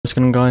What's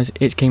going on, guys?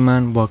 It's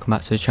Kingman. Welcome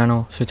back to the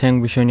channel. So today I'm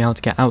going to be showing you how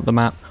to get out the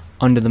map,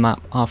 under the map,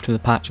 after the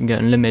patch, and get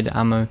unlimited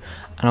ammo.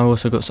 And I've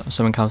also got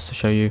something else to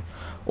show you.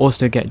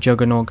 Also get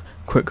Juggernog,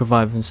 Quick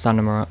Revive, and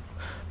Stamina up,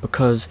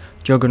 because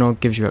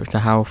Juggernog gives you extra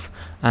health,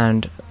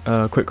 and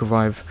Quick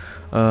Revive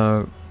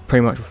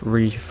pretty much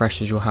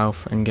refreshes your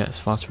health and gets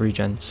faster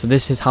regen. So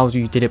this is how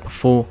you did it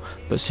before,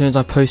 but as soon as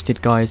I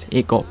posted, guys,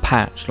 it got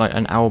patched like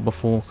an hour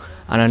before,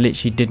 and I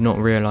literally did not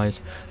realise.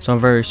 So I'm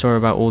very sorry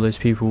about all those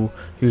people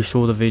who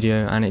saw the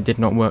video and it did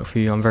not work for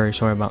you. I'm very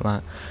sorry about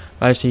that.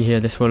 But as you see here,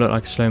 this will look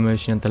like slow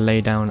motion. You have to lay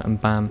down and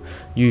bam,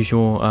 use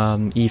your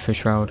ether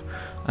shroud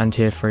and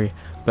tier 3.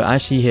 But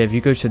actually here, if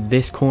you go to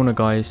this corner,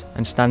 guys,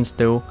 and stand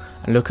still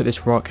and look at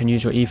this rock and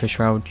use your ether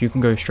shroud, you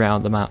can go straight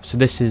out the map. So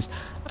this is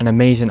an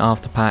amazing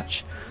after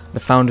patch.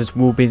 The founders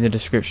will be in the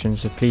description,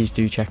 so please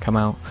do check them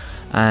out.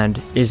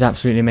 And it's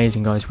absolutely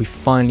amazing, guys. We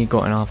finally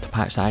got an after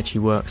patch that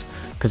actually works,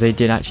 because they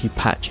did actually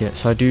patch it.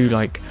 So I do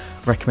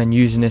recommend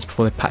using this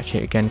before they patch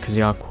it again, because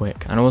they are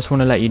quick. And I also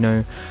want to let you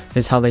know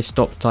this is how they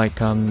stopped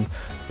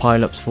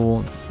pile-ups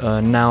for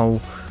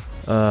now.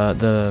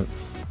 The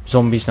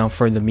zombies now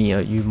throw the meat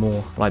at you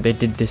more. Like, they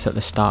did this at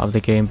the start of the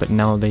game, but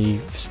now they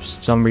for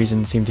some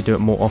reason seem to do it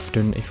more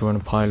often if you're on a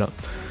pile-up.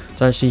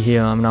 So actually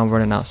here, I'm now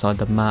running outside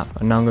the map,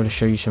 and now I'm going to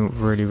show you something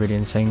really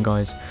insane,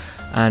 guys.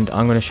 And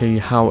I'm going to show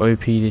you how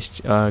OP this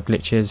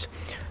glitch is.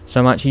 So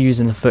I'm actually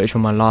using the footage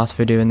from my last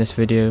video in this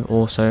video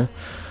also,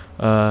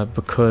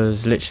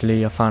 because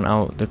literally I found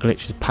out the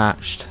glitch is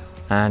patched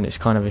and it's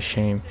kind of a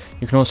shame.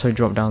 You can also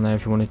drop down there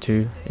if you wanted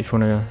to, if you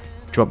want to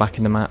drop back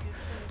in the map,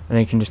 and then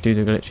you can just do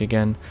the glitch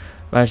again.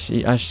 But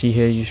actually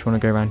here, you just want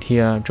to go around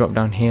here, drop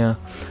down here,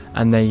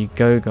 and there you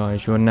go,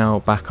 guys. You're now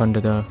back under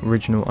the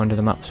original under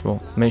the map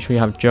spot. Make sure you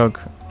have Jug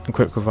and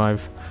Quick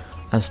Revive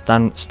and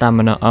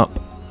Stamina up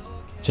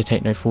to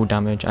take no fall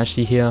damage.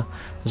 Actually here,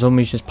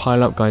 zombies just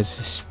pile up, guys.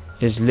 This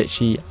is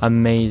literally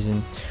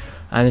amazing,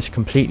 and it's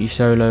completely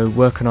solo,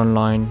 working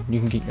online.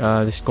 You can get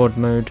this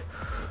Godmode,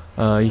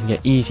 you can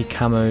get easy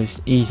camos,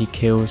 easy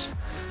kills,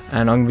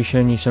 and I'm going to be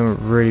showing you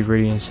something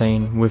really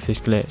insane with this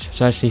glitch.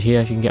 So actually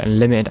here, you can get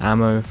unlimited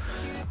ammo,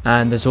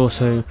 and there's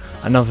also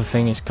another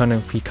thing. It's going to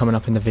be coming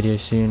up in the video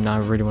soon that I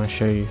really want to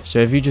show you. So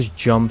if you just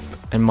jump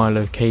in my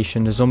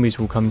location, the zombies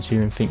will come to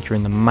you and think you're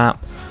in the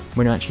map,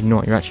 when you're actually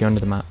not. You're actually under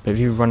the map. But if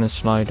you run and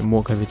slide and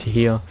walk over to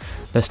here,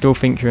 they still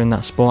think you're in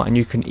that spot, and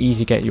you can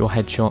easily get your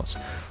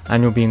headshots,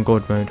 and you'll be in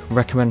God mode.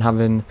 Recommend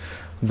having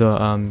the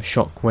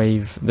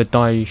shockwave, the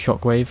die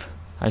shockwave.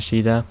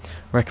 Actually there,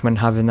 recommend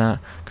having that,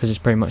 because it's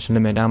pretty much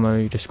unlimited ammo.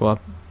 You just gotta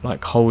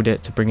hold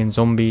it to bring in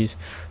zombie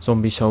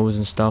souls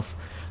and stuff,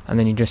 and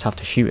then you just have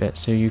to shoot it,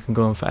 so you can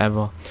go on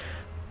forever.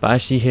 But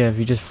actually here, if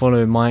you just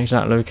follow my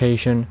exact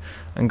location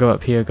and go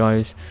up here,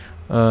 guys,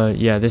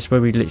 yeah, this is where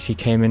we literally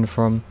came in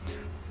from,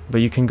 but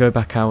you can go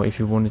back out if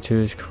you wanted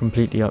to. It's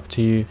completely up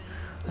to you.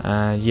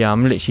 Yeah,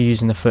 I'm literally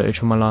using the footage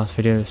from my last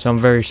video, so I'm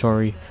very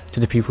sorry to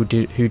the people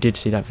who did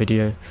see that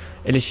video.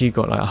 It literally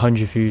got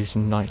 100 views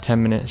in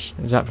 10 minutes.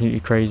 It's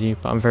absolutely crazy,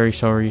 but I'm very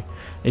sorry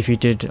if you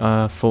did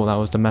thought that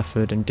was the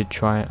method and did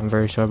try it. I'm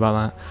very sorry about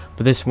that,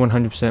 but this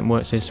 100%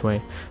 works this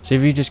way. So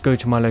if you just go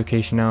to my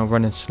location now,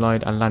 run and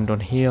slide and land on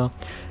here,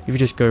 if you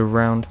just go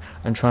around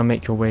and try and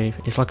make your way,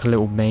 it's like a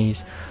little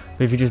maze,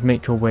 but if you just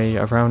make your way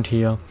around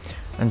here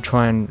and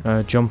try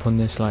and jump on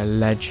this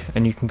ledge,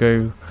 and you can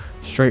go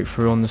straight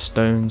through on the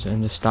stones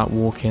and just start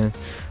walking.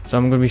 So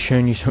I'm going to be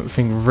showing you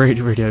something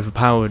really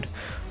overpowered.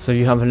 So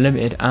you have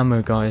unlimited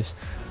ammo, guys,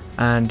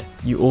 and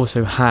you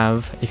also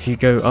have, if you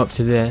go up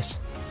to this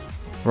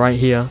right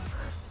here,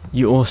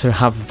 you also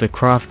have the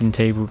crafting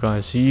table,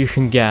 guys, so you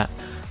can get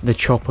the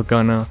chopper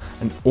gunner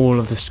and all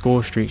of the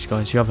score streaks,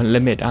 guys. You have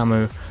unlimited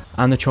ammo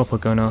and the chopper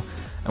gunner,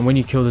 and when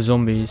you kill the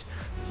zombies,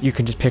 you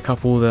can just pick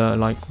up all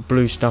the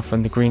blue stuff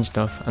and the green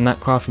stuff, and that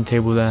crafting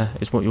table there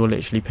is what you're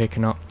literally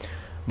picking up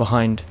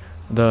behind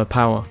the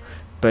power.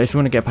 But if you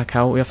want to get back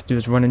out, all you have to do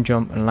is run and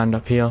jump and land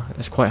up here.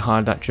 It's quite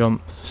hard, that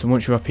jump. So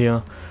once you're up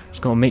here,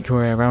 just got to make your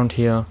way around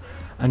here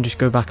and just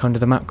go back under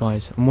the map,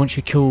 guys. And once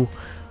you kill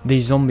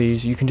these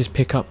zombies, you can just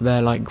pick up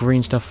their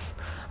green stuff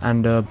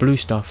and blue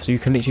stuff, so you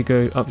can literally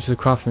go up to the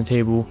crafting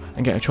table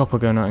and get a chopper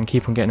gunner and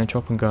keep on getting a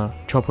chopper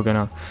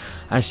gunner.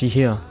 Actually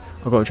here,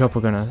 I've got a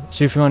chopper gunner.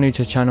 So if you are new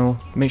to the channel,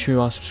 make sure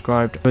you are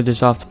subscribed with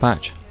this after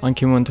patch. I'm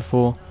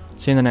King124.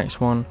 See you in the next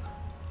one,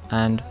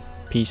 and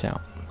peace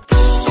out.